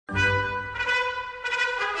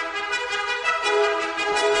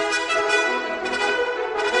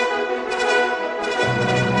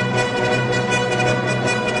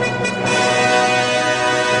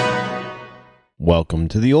welcome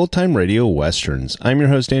to the Old Time Radio Westerns. I'm your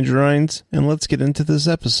host, Andrew Rhines, and let's get into this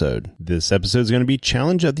episode. This episode is going to be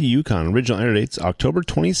Challenge of the Yukon. Original air dates October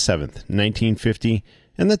 27th, 1950,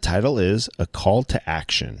 and the title is A Call to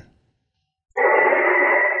Action.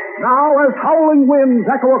 Now, as howling winds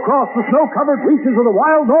echo across the snow-covered reaches of the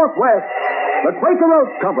wild Northwest, the Quaker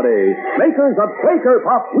Oats Company, makers of Quaker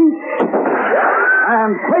Puff Wheat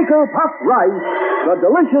and Quaker Puff Rice, the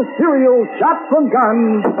delicious cereal shot from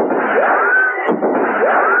guns,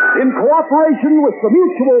 in cooperation with the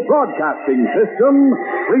Mutual Broadcasting System,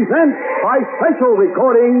 presents by special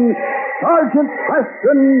recording Sergeant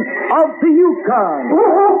Preston of the Yukon.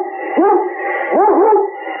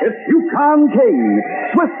 It's Yukon King,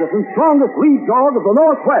 swiftest and strongest lead dog of the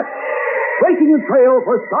Northwest, breaking the trail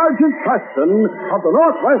for Sergeant Preston of the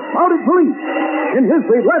Northwest Mounted Police in his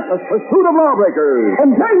relentless pursuit of lawbreakers.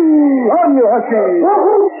 And ding! On you, Husky!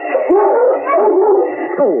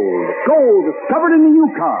 Gold discovered in the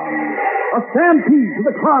Yukon. A stampede to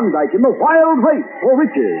the Klondike in the wild race for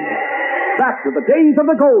riches. Back to the days of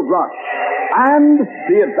the gold rush. And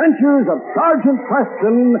the adventures of Sergeant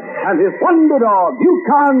Preston and his wonder dog,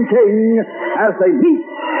 Yukon King, as they meet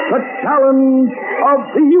the challenge of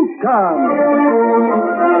the Yukon.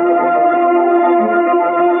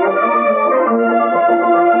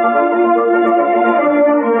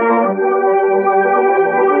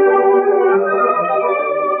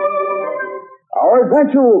 Our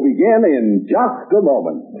adventure will begin in just a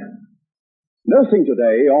moment. Nursing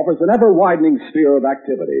today offers an ever-widening sphere of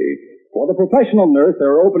activity. For the professional nurse,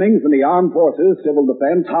 there are openings in the armed forces, civil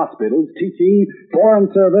defense, hospitals, teaching,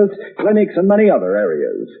 foreign service, clinics, and many other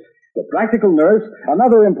areas. The practical nurse,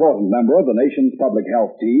 another important member of the nation's public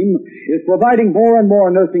health team, is providing more and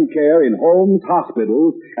more nursing care in homes,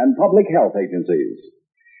 hospitals, and public health agencies.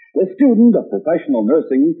 The student of professional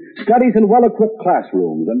nursing studies in well-equipped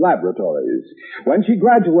classrooms and laboratories. When she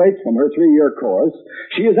graduates from her 3-year course,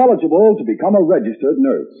 she is eligible to become a registered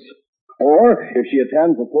nurse. Or, if she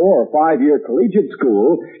attends a 4- or 5-year collegiate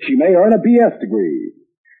school, she may earn a BS degree.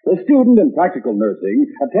 The student in practical nursing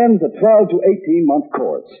attends a 12 to 18-month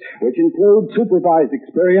course, which includes supervised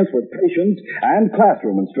experience with patients and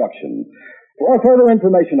classroom instruction. For further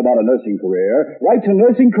information about a nursing career, write to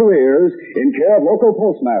Nursing Careers in care of local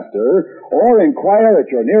postmaster, or inquire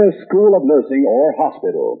at your nearest school of nursing or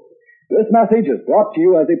hospital. This message is brought to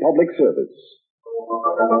you as a public service.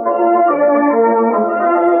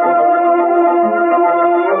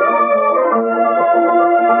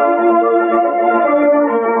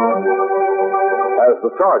 As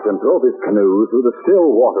the sergeant drove his canoe through the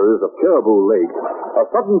still waters of Caribou Lake, a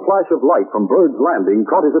sudden flash of light from Bird's Landing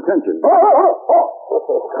caught his attention. That's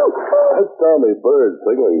Tommy Bird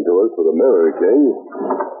signaling to us with a mirror, King.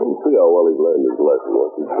 We'll see how well he's learned his lesson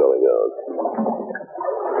once he's spelling out.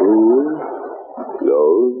 Who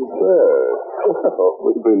goes there?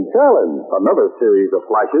 We've been telling. Another series of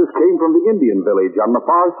flashes came from the Indian village on the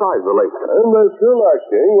far side of the lake. And there's Kulak,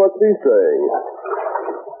 King. What's he saying?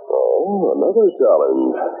 Oh, another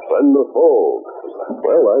challenge. Send the fold.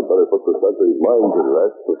 Well, I'd better put the sentry's minds at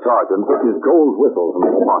rest. The sergeant took his gold whistle from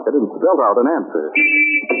his pocket and spelled out an answer.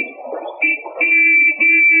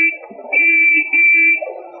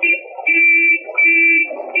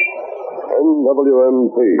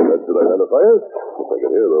 NWMP, that should identify us. If I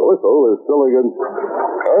can hear the whistle, there's still a good...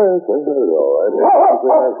 Oh, yes, I got it all right.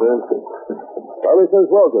 Tommy says,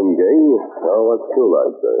 welcome, King. Now, what's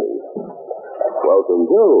Kulak saying? Welcome,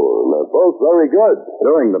 too. And they're both very good.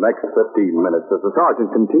 During the next 15 minutes, as the sergeant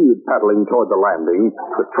continued paddling toward the landing,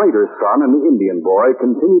 the trader's son and the Indian boy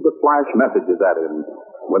continued to flash messages at him.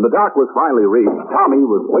 When the dock was finally reached, Tommy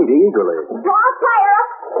was waiting eagerly. Come on, fire up!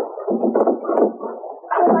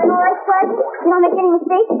 Am I all right, Sergeant? You don't make any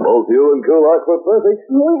mistakes? Both you and Kulak were perfect.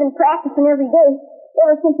 We've been practicing every day,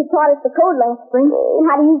 ever since you taught us the code last spring, and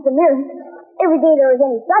how to use the mirror. Every day there was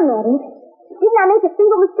any sun, that is. Didn't I make a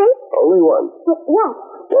single mistake? Only one. What?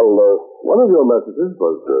 Well, one of your messages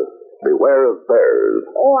was beware of bears.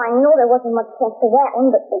 Oh, I know there wasn't much sense to that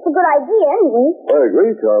one, but it's a good idea anyway. I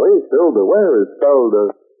agree, Charlie. Still, beware is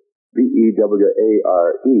spelled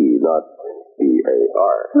B-E-W-A-R-E, not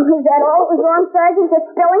B-A-R. Is that all that was wrong, Sergeant?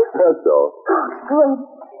 Just spelling? That's all. Oh, good.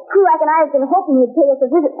 Kulak and I have been hoping you'd pay us a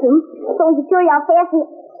visit soon, so we could show you how fast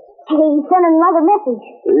he sent another message.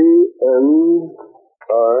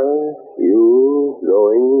 Are you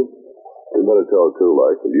going? You better tell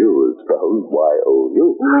Kulak that you is spelled Y-O-U.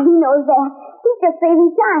 Oh, he knows that. He's just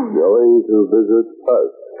saving time. Going to visit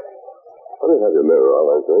us. Let me have your mirror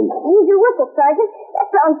on, my friend. Use your whistle, Sergeant.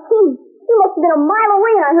 That sounds keen. You must have been a mile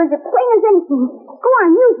away and I heard you plain as anything. Go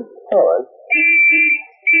on, use it. All right.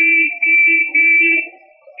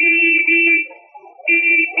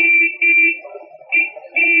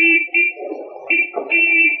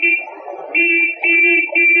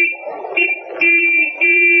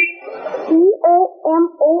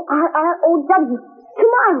 Tomorrow.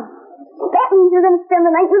 Tomorrow. That means you're going to spend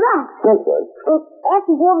the night with us. That's right.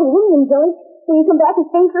 After you're over the Indian village, will you come back and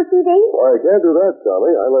stay for a few days? Well, I can't do that,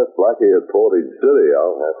 Tommy. I left Blackie at Portage City.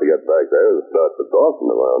 I'll have to get back there and start for Dawson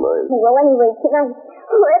tomorrow night. Well, anyway, tonight.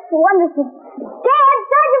 Oh, that's wonderful. Dad,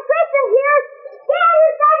 Sergeant Preston's here. Dad,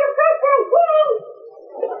 here's Sergeant Preston and King.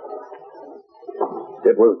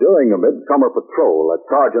 It was during a midsummer patrol that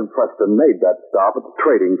Sergeant Preston made that stop at the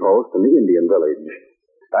trading post in the Indian village.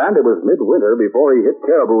 And it was midwinter before he hit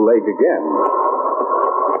Caribou Lake again.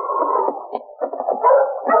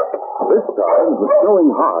 This time it was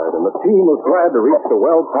snowing hard, and the team was glad to reach the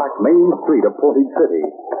well-packed main street of Portage City.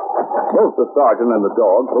 Both the sergeant and the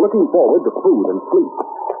dogs were looking forward to food and sleep.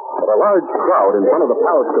 But a large crowd in front of the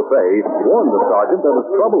Palace Cafe warned the sergeant there was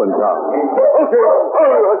trouble in town.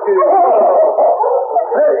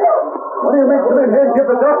 Hey, what do you make come in here and give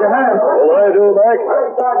the doctor a hand? Will I do, Mac?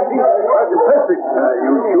 Sergeant Preston.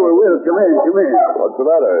 You sure will. Come in, come in. What's the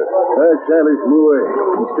matter? Silas Moore.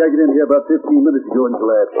 He staggered in here about 15 minutes ago and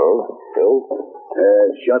collapsed. Oh, killed?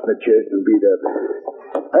 Shot in the chest and beat up.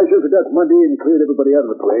 I just forgot Monday and cleared everybody out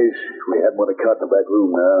of the place. We had one caught in the back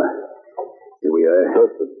room now. Here we are.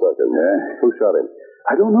 Just a second. Who shot him?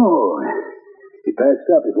 I don't know. He passed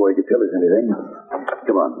out before he could tell us anything.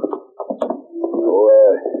 Come on.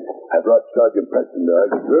 Oh, I brought Sergeant Preston,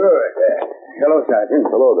 Doc. Good. Hello, Sergeant.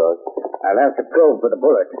 Hello, Doc. I'll have to probe for the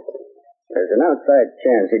bullet. There's an outside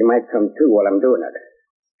chance he might come to while I'm doing it.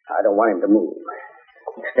 I don't want him to move.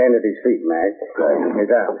 Stand at his feet, Mac. His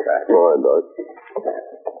arms, Sergeant. All right, Doc.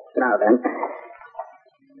 Now then.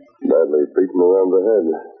 Badly beaten around the head.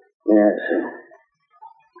 Yes.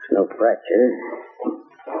 No fracture.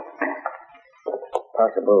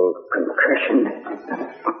 Possible concussion.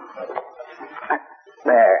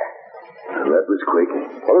 There. That was quick.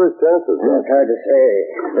 What are his chances, Doc? It's hard to say.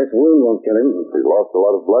 This wound won't kill him. He's lost a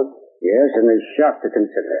lot of blood? Yes, and there's shock to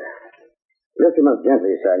consider. Lift him up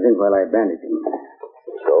gently, Sergeant, while I bandage him.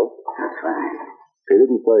 So? That's fine. He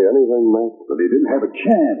didn't say anything, Mac? But he didn't have a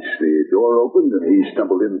chance. The door opened and he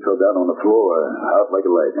stumbled in and fell down on the floor, out like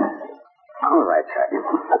a light. All right, Sergeant.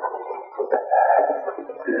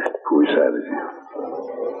 Poor Silas.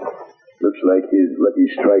 Looks like his lucky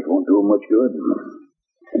strike won't do him much good.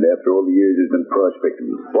 And after all the years he's been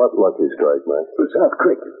prospecting. What lucky strike, Mac? For South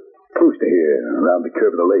Creek. Close to here, around the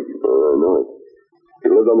curve of the lake. Oh, I know it. He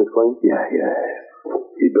lived on this claim? Yeah.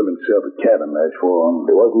 He built himself a cabin last fall.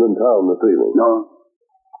 He wasn't in town this evening? No.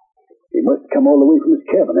 He must have come all the way from his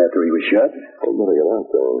cabin after he was shot. I'd better get out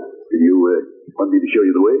there. Do you want me to show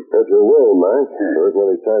you the way? If you will, Mac. There isn't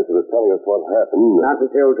any chance of it telling us what happened. Not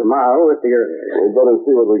until tomorrow at the earliest. We'd better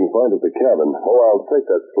see what we can find at the cabin. Oh, I'll take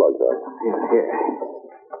that slug, Doc. Here.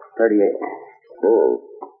 38. Yeah.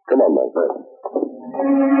 Come on, Mac.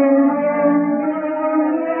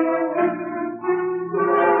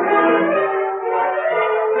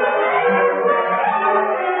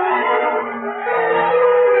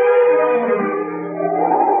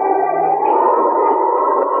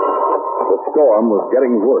 The storm was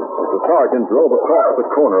getting worse as the sergeant drove across the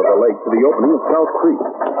corner of the lake to the opening of South Creek.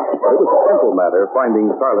 It was a simple matter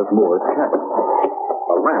finding Silas Moore's cabin.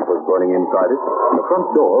 A lamp was burning inside it, and the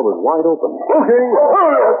front door was wide open. Okay.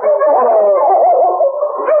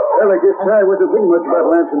 Well, I guess I wasn't thinking much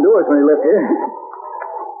about lamps and doors when he left here.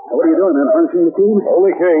 Now, what are you doing, then? Hunting the team?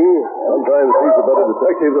 Only King. I'm trying to teach a better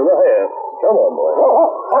detective than I am. Come on, boy.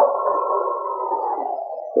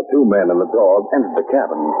 The two men and the dog entered the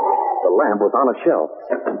cabin. The lamp was on a shelf.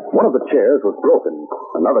 One of the chairs was broken.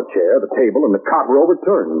 Another chair, the table, and the cot were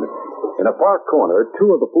overturned. In a far corner,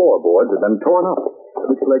 two of the floorboards had been torn up.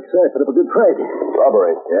 Looks like Si put up a good fight.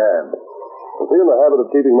 Robbery. Yeah. Was he in the habit of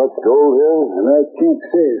keeping much gold here? And I can't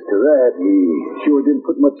say as to that. He sure didn't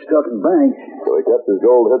put much stuff in bank. So he kept his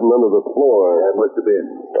gold hidden under the floor. That must have been.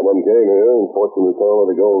 Someone came here and forced him to tell where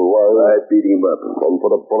the gold was. I beat him up. And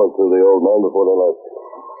put a bullet through the old man before they left.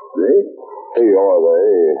 They? He or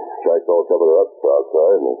they. Tracks all covered up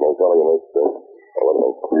outside, and there's no telling him this. Wait a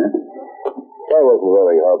minute. Huh? I wasn't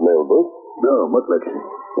wearing hobnail boots. No, what looks?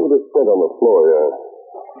 Look at this print on the floor here.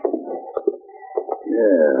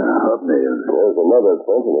 Yeah, hobnails. There's another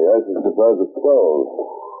print in the ashes beside the stove.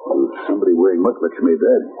 Well, somebody wearing mucklucks made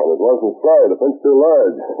that. And it wasn't Sly. The print's too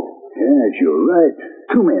large. Yes, you're right.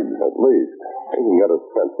 Two men. At least. He can get a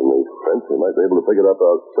sense from these prints. He might be able to pick it up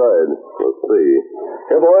outside. We'll see.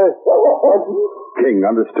 Here, boy. King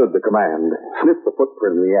understood the command, sniffed the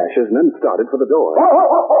footprint in the ashes, and then started for the door.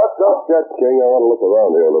 Just yet, King. I want to look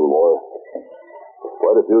around here a little more.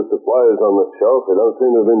 Quite a few supplies on the shelf. They don't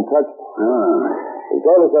seem to have been touched. Did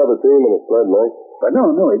Silas have a team in a sled, Mike?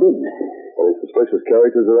 No, he didn't. Any suspicious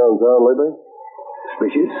characters around town lately?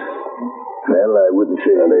 Suspicious? Well, I wouldn't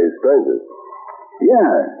say. Any strangers?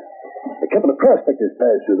 Yeah. A couple of prospectors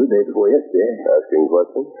passed through the day before yesterday. Asking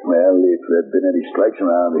questions? Well, if there had been any strikes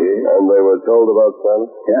around here. And they were told about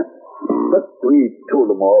Silas? Yeah. But we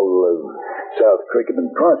told them all South Creek had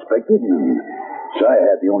been prospected, and Si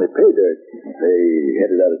had the only pay dirt. They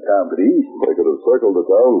headed out of town for the east. They could have circled the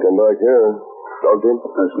town and come back here. Dog team?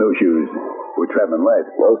 Snowshoes. We're traveling light.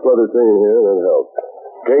 No sled team here, that helps.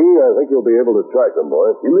 King, I think you'll be able to track them, boy.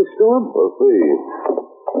 In this storm? We'll see.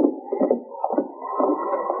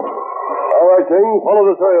 All right, King, follow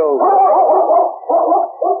the trail.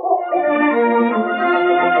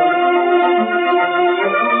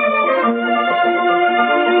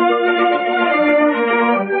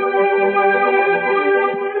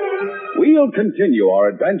 We'll continue our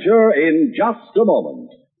adventure in just a moment.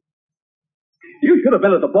 You should have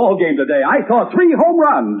been at the ball game today. I saw 3 home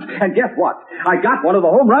runs. And guess what? I got one of the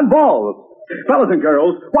home run balls. Fellas and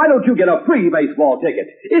girls, why don't you get a free baseball ticket?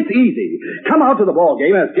 It's easy. Come out to the ball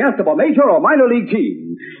game as guest of a major or minor league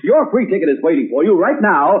team. Your free ticket is waiting for you right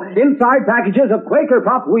now inside packages of Quaker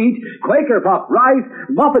Puffed wheat, Quaker Puffed rice,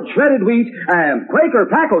 Muffet shredded wheat, and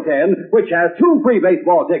Quaker Pack-O-Ten, which has 2 free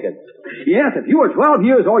baseball tickets. Yes, if you are 12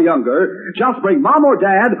 years or younger, just bring mom or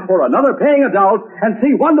dad or another paying adult and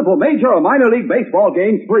see wonderful major or minor league baseball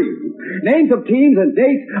games free. Names of teams and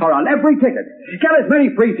dates are on every ticket. Get as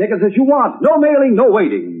many free tickets as you want. No mailing, no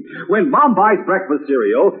waiting. When Mom buys breakfast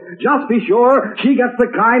cereal, just be sure she gets the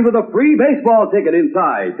kind with a free baseball ticket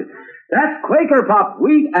inside. That's Quaker Puffed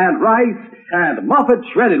wheat and rice and Muffet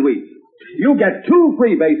shredded wheat. You get 2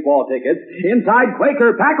 free baseball tickets inside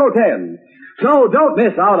Quaker Pack-O-Ten. So don't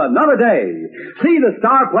miss out another day. See the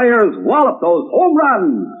star players wallop those home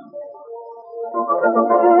runs.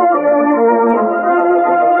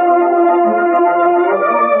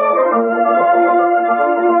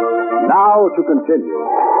 Now to continue.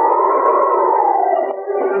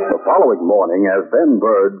 The following morning, as Ben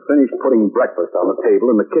Bird finished putting breakfast on the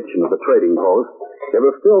table in the kitchen of the trading post, it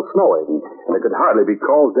was still snowing, and it could hardly be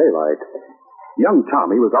called daylight. Young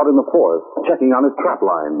Tommy was out in the forest, checking on his trap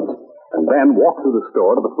lines, and Ben walked through the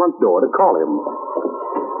store to the front door to call him.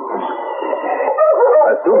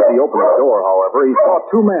 As soon as he opened the door, however, he saw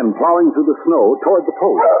 2 men plowing through the snow toward the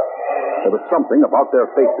post. There was something about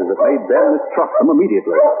their faces that made Ben mistrust them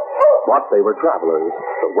immediately. But they were travelers.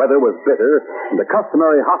 The weather was bitter, and the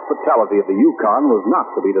customary hospitality of the Yukon was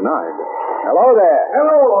not to be denied. Hello there.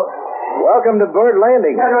 Hello. Welcome to Bird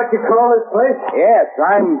Landing. Is that what you call this place? Yes,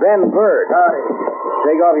 I'm Ben Bird. Howdy.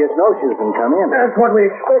 Take off your snowshoes and come in. That's what we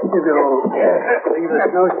expect to do. Leave the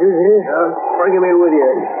snowshoes here? Bring them in with you.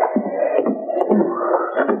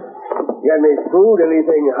 Got any food,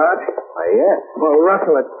 anything hot? Yes. Well,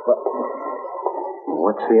 rustle it.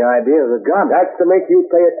 What's the idea of the gun? That's to make you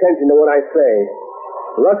pay attention to what I say.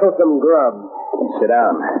 Rustle some grub. Sit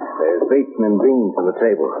down. There's bacon and beans on the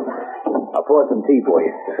table. I'll pour some tea for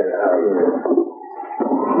you.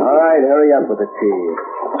 All right, hurry up with the tea.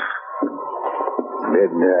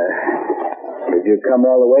 Did you come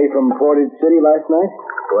all the way from Portage City last night?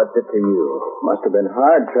 What's it to you? Must have been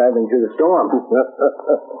hard traveling through the storm.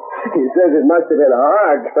 He says it must have been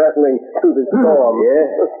hard traveling through the storm. Yeah.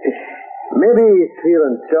 Maybe he's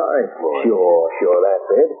feeling sorry for it. Sure, that's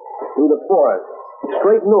it. Through the forest,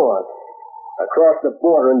 straight north, across the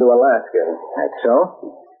border into Alaska. That's so?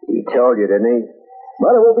 He told you, didn't he?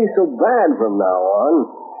 But it won't be so bad from now on.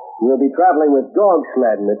 We'll be traveling with dog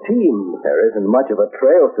sled and a team. There isn't much of a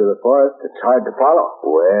trail through the forest. It's hard to follow.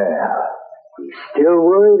 Well, he's still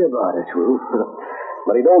worried about it, Ruth.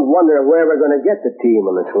 But he don't wonder where we're going to get the team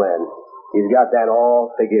on the sled. He's got that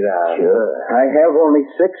all figured out. Sure. I have only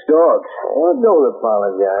 6 dogs. Oh, don't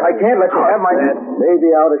apologize. I can't let you have my...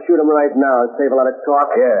 Maybe I ought to shoot him right now and save a lot of talk.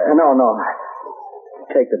 Yeah. No.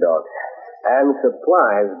 Take the dogs. And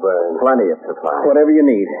supplies, Burns. Plenty of supplies. Whatever you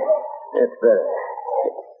need. That's better.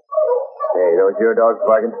 Hey, those your dogs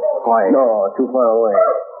barking? Why? No, too far away.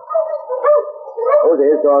 Those are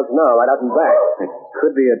his dogs now, right out and back. It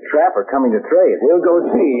could be a trapper coming to trade. We'll go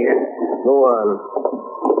see. Go on.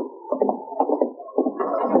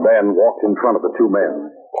 Ben walked in front of the 2 men.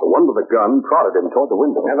 The one with the gun prodded him toward the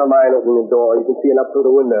window. Never mind opening the door. You can see it up through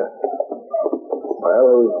the window. Well,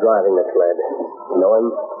 who's driving the sled? You know him?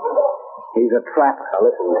 He's a trapper. Now,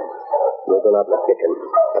 listen. We'll go out in the kitchen,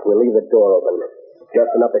 but we'll leave the door open. Just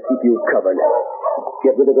enough to keep you covered.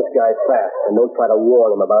 Get rid of this guy fast, and don't try to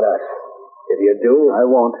warn him about us. If you do... I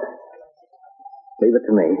won't. Leave it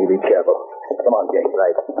to me. You be careful. Come on, Jake.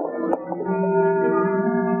 Right.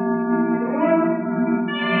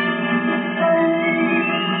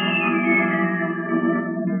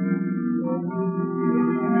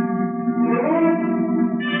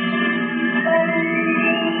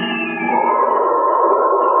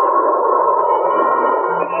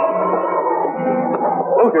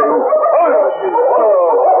 King.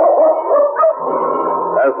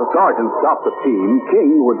 As the sergeant stopped the team, King,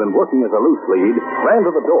 who had been working as a loose lead, ran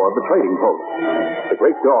to the door of the trading post. The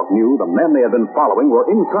great dog knew the men they had been following were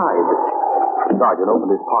inside. The sergeant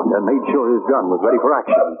opened his pocket and made sure his gun was ready for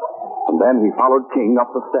action. And then he followed King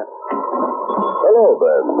up the steps. Hello,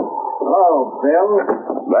 Ben. Hello, Bill.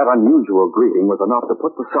 That unusual greeting was enough to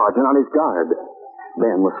put the sergeant on his guard.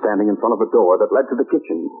 Ben was standing in front of the door that led to the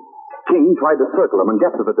kitchen. King tried to circle him and get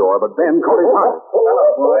to the door, but Ben caught his heart.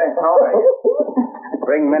 Hello, boy. How are you?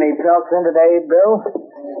 Bring many pelts in today, Bill?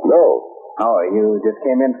 No, Oh, you just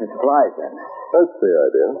came in for supplies, then? that's the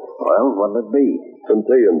idea. Well, what'll it be? Some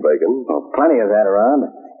tea and bacon. Oh, plenty of that around.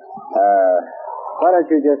 Why don't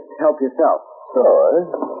you just help yourself? All right.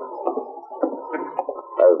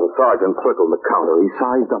 As the sergeant circled the counter, he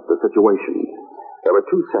sized up the situation. There were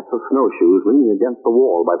two sets of snowshoes leaning against the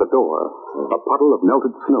wall by the door, a puddle of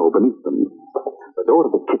melted snow beneath them. The door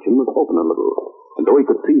to the kitchen was open a little, and though he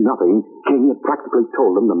could see nothing, King had practically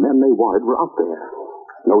told them the men they wanted were out there.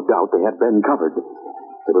 No doubt they had Ben covered.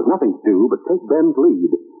 There was nothing to do but take Ben's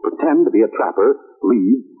lead, pretend to be a trapper,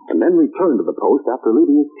 leave, and then return to the post after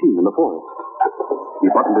leaving his team in the forest.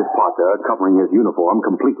 He buttoned his parka, covering his uniform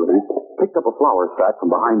completely, picked up a flour sack from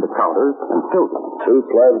behind the counter, and filled it. 2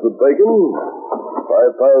 slabs of bacon,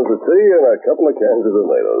 5 pounds of tea, and a couple of cans of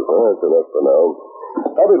tomatoes. That's enough for now.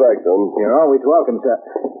 I'll be back soon. You're always welcome, sir.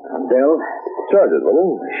 Bill? Charge it, will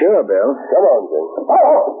you? Sure, Bill. Come on, King.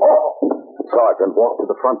 The sergeant walked to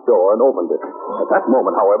the front door and opened it. At that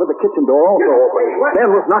moment, however, the kitchen door also opened. Ben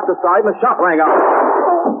was knocked aside and the shot rang out.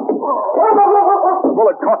 The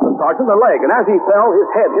bullet caught the sergeant in the leg, and as he fell, his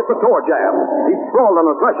head hit the door jamb. He sprawled on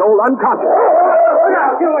the threshold unconscious.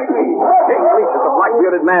 King reached at the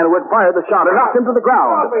black-bearded man who had fired the shot and knocked him to the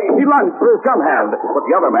ground. He lunged for his gun hand, but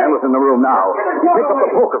the other man was in the room now. He picked up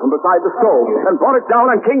the poker from beside the stove and brought it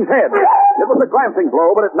down on King's head. It was a glancing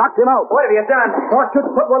blow, but it knocked him out. What have you done? Thought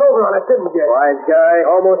you'd put one over on us, didn't you? Wise guy.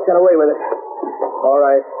 Almost got away with it. All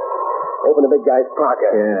right. Open the big guy's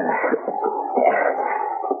pocket. Yeah.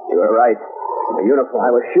 You were right. The uniform.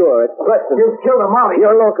 I was sure. It's Preston. You killed him, Molly.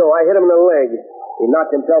 You're loco. I hit him in the leg. He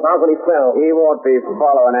knocked himself out when he fell. He won't be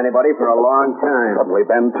following anybody for a long time. Suddenly,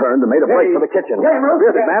 Ben turned and made a break for the kitchen. Get him, Ruth.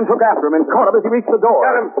 The bearded man took after him and caught him as he reached the door.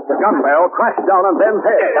 Got him. The gun barrel crashed down on Ben's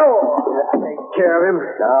head. Take care of him.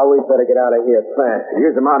 Now, we'd better get out of here fast.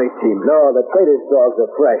 Here's the Mounties team. No, the trader's dogs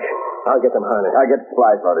are fresh. I'll get them harnessed. I'll get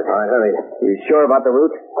supplies loaded. All right, hurry. You sure about the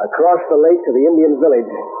route? Across the lake to the Indian village.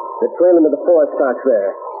 The trail into the forest starts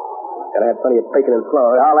there. Gotta have plenty of bacon and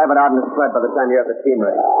flour. I'll have it out in the sled by the time you have the team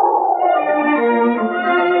ready.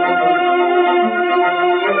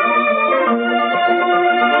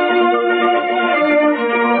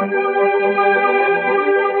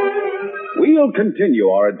 We'll continue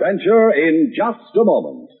our adventure in just a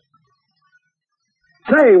moment.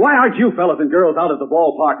 Say, why aren't you fellas and girls out at the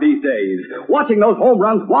ballpark these days, watching those home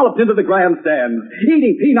runs walloped into the grandstands,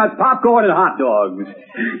 eating peanuts, popcorn, and hot dogs?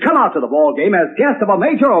 Come out to the ball game as guests of a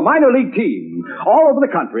major or minor league team. All over the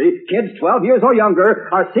country, kids 12 years or younger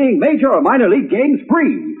are seeing major or minor league games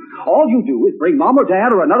free. All you do is bring mom or dad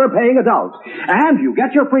or another paying adult, and you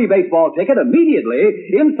get your free baseball ticket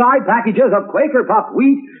immediately inside packages of Quaker Puffed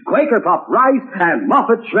wheat, Quaker Puffed rice, and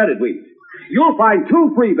Muffet shredded wheat. You'll find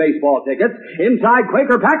 2 free baseball tickets inside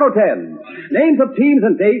Quaker Paco 10. Names of teams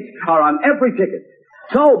and dates are on every ticket.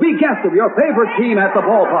 So be guest of your favorite team at the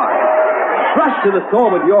ballpark. Rush to the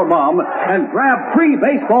store with your mom and grab free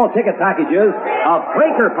baseball ticket packages of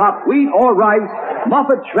Quaker Puffed wheat or rice,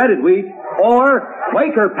 Muffet shredded wheat, or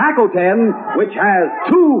Quaker Paco 10, which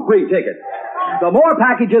has 2 free tickets. The more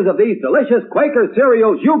packages of these delicious Quaker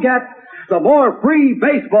cereals you get, the more free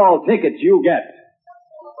baseball tickets you get.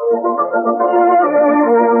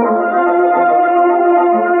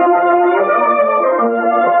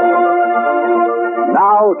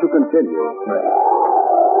 Now to continue.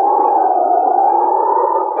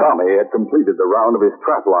 Tommy had completed the round of his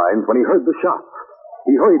trap lines when he heard the shots.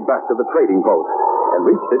 He hurried back to the trading post and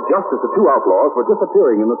reached it just as the 2 outlaws were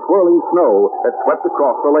disappearing in the swirling snow that swept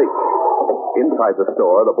across the lake. Inside the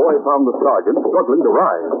store, the boy found the sergeant struggling to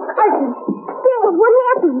rise. Bill, what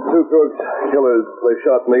happened? 2 crooks, killers. They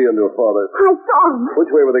shot me and your father. I saw him. Which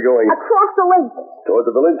way were they going? Across the lake. Toward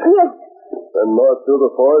the village? Yes. Then north through the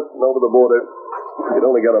forest and over the border. You'd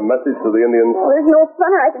only got a message to the Indians. Well, there's no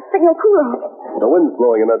sun or I can signal Kulak. The wind's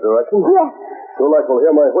blowing in that direction. Yes. Kulak will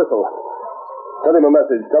hear my whistle. Send him a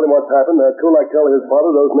message. Tell him what's happened. Kulak tell his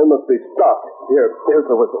father those men must be stopped. Here's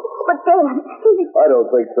the whistle. But, Dad, I don't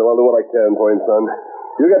think so. I'll do what I can for him, son.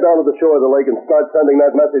 You get down to the shore of the lake and start sending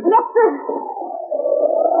that message. Yes, sir.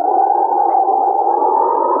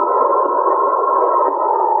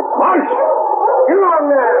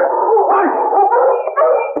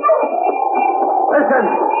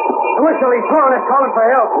 whistle. He's blowing it, calling for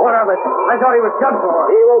help. What of it? I thought he was done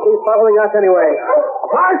for. He won't be following us anyway.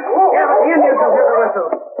 What? Yeah, but the Indians will hear the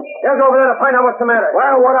whistle. They'll go over there to find out what's the matter.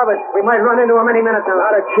 Well, what of it? We might run into him any minute now.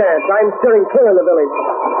 Not a chance. I'm steering clear of the village.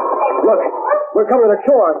 Look, we're coming to the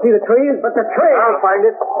shore. See the trees? But the trail. I'll find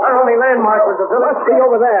it. Our only landmark was the village. Must be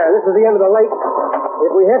over there. This is the end of the lake.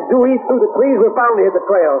 If we head due east through the trees, we're bound to hit the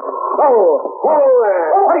trail. Whoa there.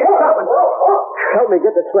 What are you stopping? Help me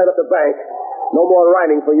get the sled up the bank. No more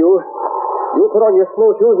riding for you. You put on your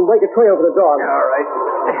snowshoes and break a trail for the dog. All right.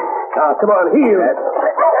 Now, come on, heel.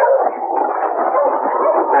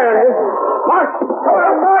 There it is. March! Come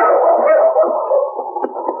on, March!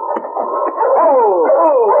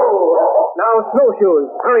 Now, snowshoes.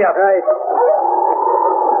 Hurry up. Right.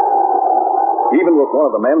 Even with one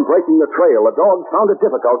of the men breaking the trail, the dogs found it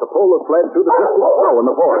difficult to pull the sled through the drifted snow in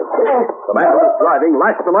the forest. The man who was driving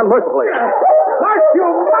lashed them unmercifully. March, you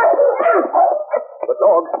mutt! The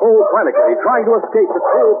dogs pulled frantically, trying to escape the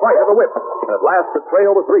cruel bite of the whip. And at last, the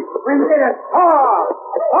trail was reached. We made it!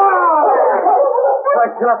 I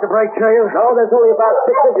still have to break trail? No, there's only about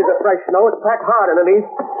 6 inches of fresh snow. It's packed hard underneath.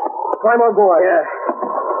 Climb on board. Yeah.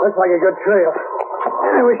 Looks like a good trail.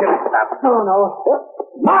 We should stop. No.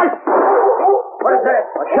 March! What is that?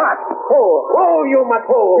 A shot. Oh, you mutt.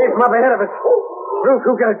 Came from up ahead of us. Ruth,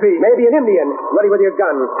 who can it be? Maybe an Indian. Ready with your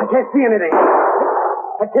gun. I can't see anything.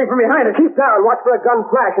 That came from behind us. Keep down. Watch for a gun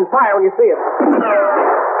flash and fire when you see it.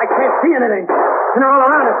 I can't see anything. And they're all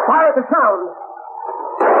around us. Fire at the sound.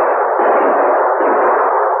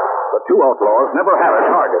 The two outlaws never had a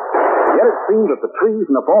target. Yet it seemed that the trees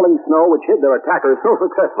and the falling snow which hid their attackers so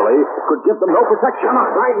successfully could give them no protection. Come on,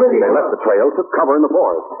 right with you. They left the trail, took cover in the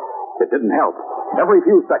forest. It didn't help. Every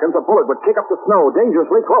few seconds, a bullet would kick up the snow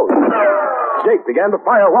dangerously close. Jake began to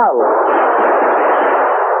fire wildly.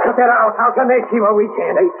 Cut that out. How can they see where we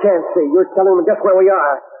can't? They can't see. You're telling them just where we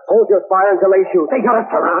are. Hold your fire until they shoot. They got us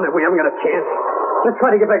surrounded. We haven't got a chance. Let's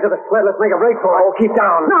try to get back to the sled. Let's make a break for it. Oh, keep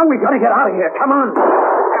down. No, we got to get out of here. Come on.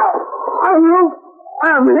 I'm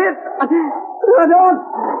hit.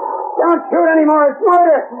 Don't shoot anymore. It's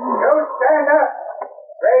murder. You stand up.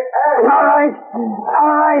 All right.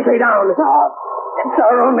 Stay down. It's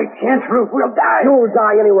our only chance, Ruth. We'll die. You'll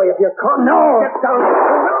die anyway if you're caught. No. Get down.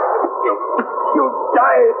 You'll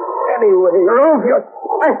die anyway. Ruth, you...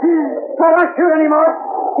 Don't shoot anymore.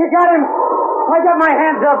 You got him. I got my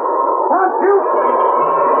hands up. Don't shoot.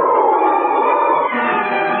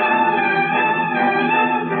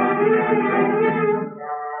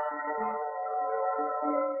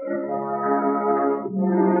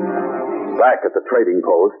 Back at the trading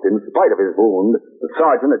post, in spite of his wound, the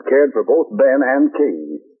sergeant had cared for both Ben and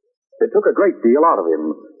King. It took a great deal out of him,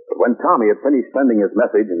 but when Tommy had finished sending his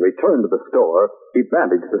message and returned to the store, he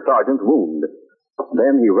bandaged the sergeant's wound.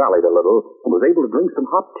 Then he rallied a little and was able to drink some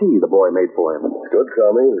hot tea the boy made for him. Good,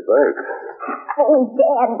 Tommy. Thanks. Oh,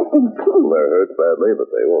 Dad. They're hurt badly, but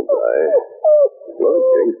they won't die. Look,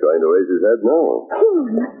 King's trying to raise his head now.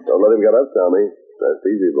 Don't let him get up, Tommy. Rest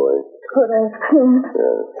easy, boy. Good old King.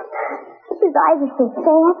 Yeah. His eyes are so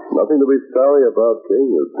sad. Nothing to be sorry about, King.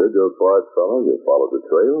 You did your part, fellow. You followed the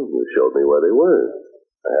trail. You showed me where they were.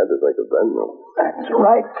 I had to think of Ben, though. That's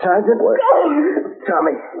right, Sergeant. What?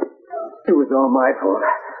 Tommy, it was all my fault.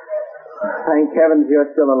 Thank heavens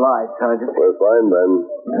you're still alive, Sergeant. We're fine, Ben.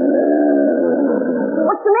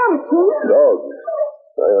 What's the matter, King? Dogs.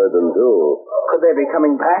 I heard them, too. Could they be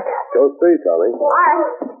coming back? Go see, Tommy. All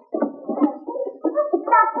right.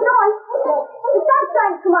 Stop snowing. The sun's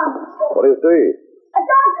starting to come out. What do you see? A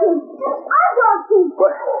dog team. Our dog team.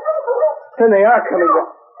 What? Then they are coming back.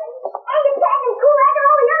 And the cat and cool and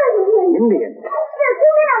all the others are here. Indians? There are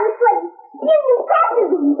 2 men on the sled. Indians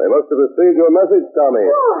captured them. They must have received your message, Tommy.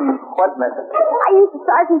 What message? I used the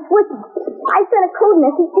sergeant's whistle. I sent a code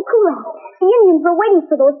message to Kulak. The Indians were waiting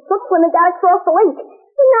for those crooks when they got across the lake.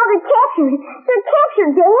 And now they're captured. They're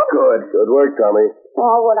captured, Dad. Good. Good work, Tommy.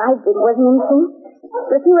 Oh, what I did wasn't anything.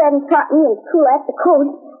 But if you hadn't taught me and Kulak the code,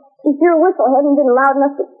 if your whistle hadn't been loud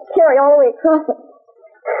enough to carry all the way across it.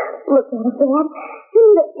 Look at it, Dad.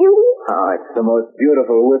 Isn't it beautiful? Oh, it's the most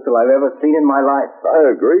beautiful whistle I've ever seen in my life. I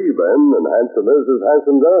agree, Ben, and handsome is as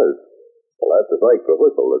handsome does. We'll have to thank the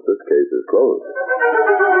whistle that this case is closed.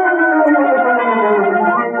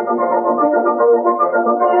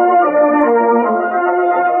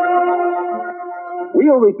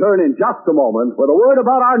 We'll return in just a moment with a word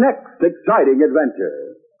about our next exciting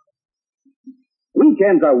adventure.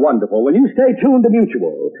 Weekends are wonderful when you stay tuned to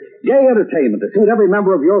Mutual. Gay entertainment to suit every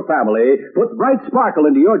member of your family puts bright sparkle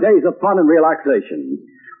into your days of fun and relaxation.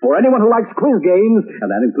 For anyone who likes quiz games, and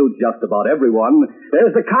that includes just about everyone,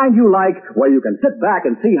 there's the kind you like where you can sit back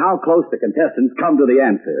and see how close the contestants come to the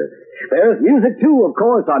answer. There's music, too, of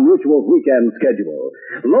course, on Mutual's weekend schedule.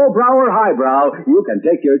 Lowbrow or highbrow, you can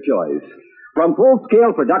take your choice. From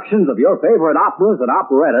full-scale productions of your favorite operas and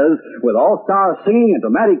operettas with all-star singing and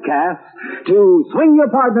dramatic casts to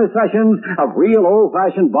swing-your-partner sessions of real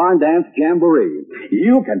old-fashioned barn dance jamboree,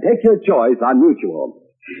 you can take your choice on Mutual.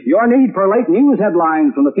 Your need for late news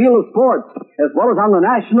headlines from the field of sports, as well as on the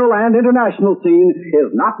national and international scene,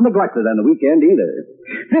 is not neglected on the weekend either.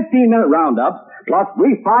 15-minute roundups, plus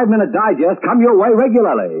brief 5-minute digests come your way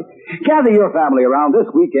regularly. Gather your family around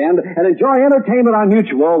this weekend and enjoy entertainment on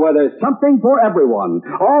Mutual where there's something for everyone.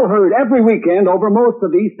 All heard every weekend over most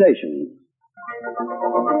of these stations.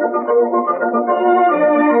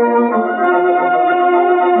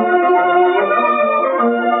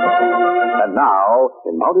 And now,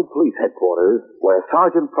 in Mounted Police Headquarters, where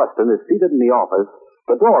Sergeant Preston is seated in the office,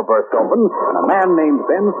 the door bursts open and a man named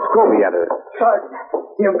Ben Scobie enters. Sergeant,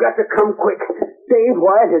 you've got to come quick. Dave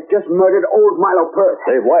Wyatt has just murdered old Milo Perth.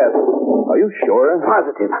 Dave Wyatt, are you sure?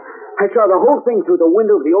 Positive. I saw the whole thing through the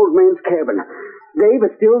window of the old man's cabin. Dave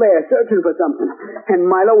is still there, searching for something. And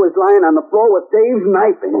Milo was lying on the floor with Dave's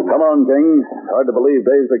knife in him. Come on, King. Hard to believe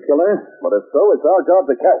Dave's the killer, but if so, it's our job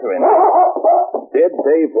to capture him. Did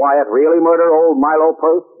Dave Wyatt really murder old Milo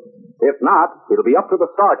Perth? If not, it'll be up to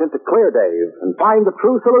the sergeant to clear Dave and find the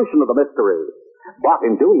true solution of the mystery. But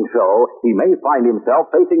in doing so, he may find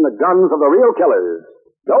himself facing the guns of the real killers.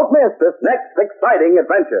 Don't miss this next exciting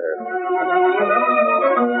adventure.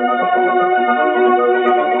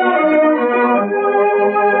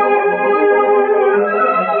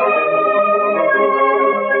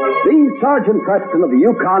 These Sergeant Preston of the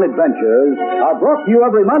Yukon Adventures are brought to you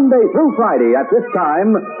every Monday through Friday at this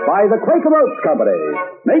time by the Quaker Oats Company,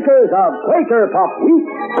 makers of Quaker Puff Wheat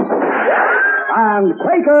and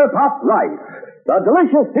Quaker Puff Rice, the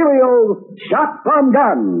delicious cereals shot from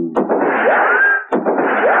guns.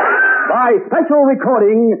 By special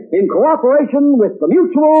recording in cooperation with the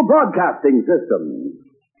Mutual Broadcasting System.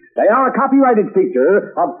 They are a copyrighted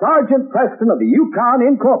feature of Sergeant Preston of the Yukon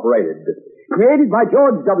Incorporated. Created by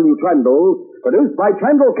George W. Trendle, produced by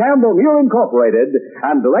Trendle Campbell Muir Incorporated,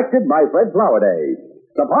 and directed by Fred Flowerday.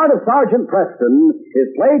 The part of Sergeant Preston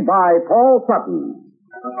is played by Paul Sutton.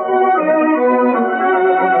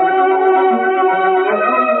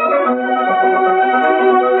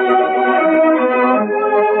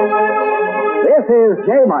 This is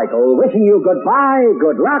J. Michael wishing you goodbye,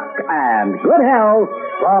 good luck, and good health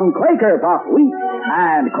from Quaker Puff Wheat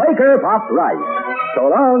and Quaker Puff Rice.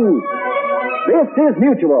 So long. This is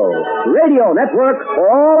Mutual, Radio Network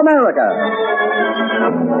for all America.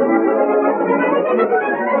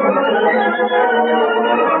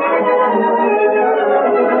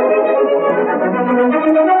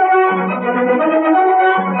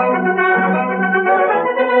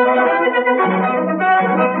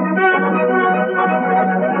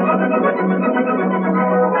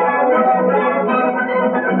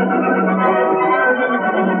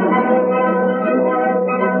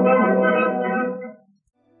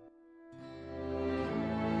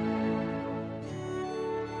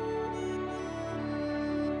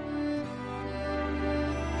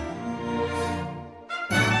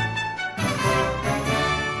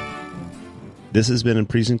 This has been a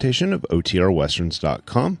presentation of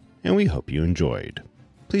OTRWesterns.com, and we hope you enjoyed.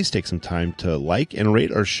 Please take some time to like and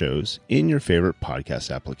rate our shows in your favorite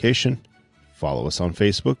podcast application. Follow us on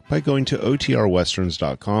Facebook by going to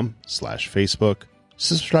OTRWesterns.com/Facebook.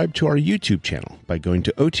 Subscribe to our YouTube channel by going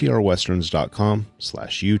to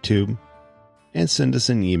OTRWesterns.com/YouTube. And send us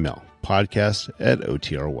an email,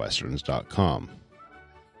 podcast@OTRWesterns.com.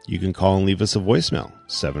 You can call and leave us a voicemail,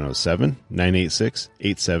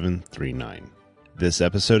 707-986-8739. This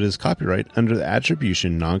episode is copyright under the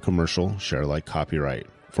Attribution Non-Commercial Share-alike copyright.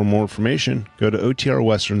 For more information, go to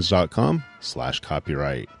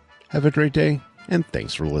OTRWesterns.com/copyright. Have a great day, and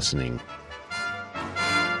thanks for listening.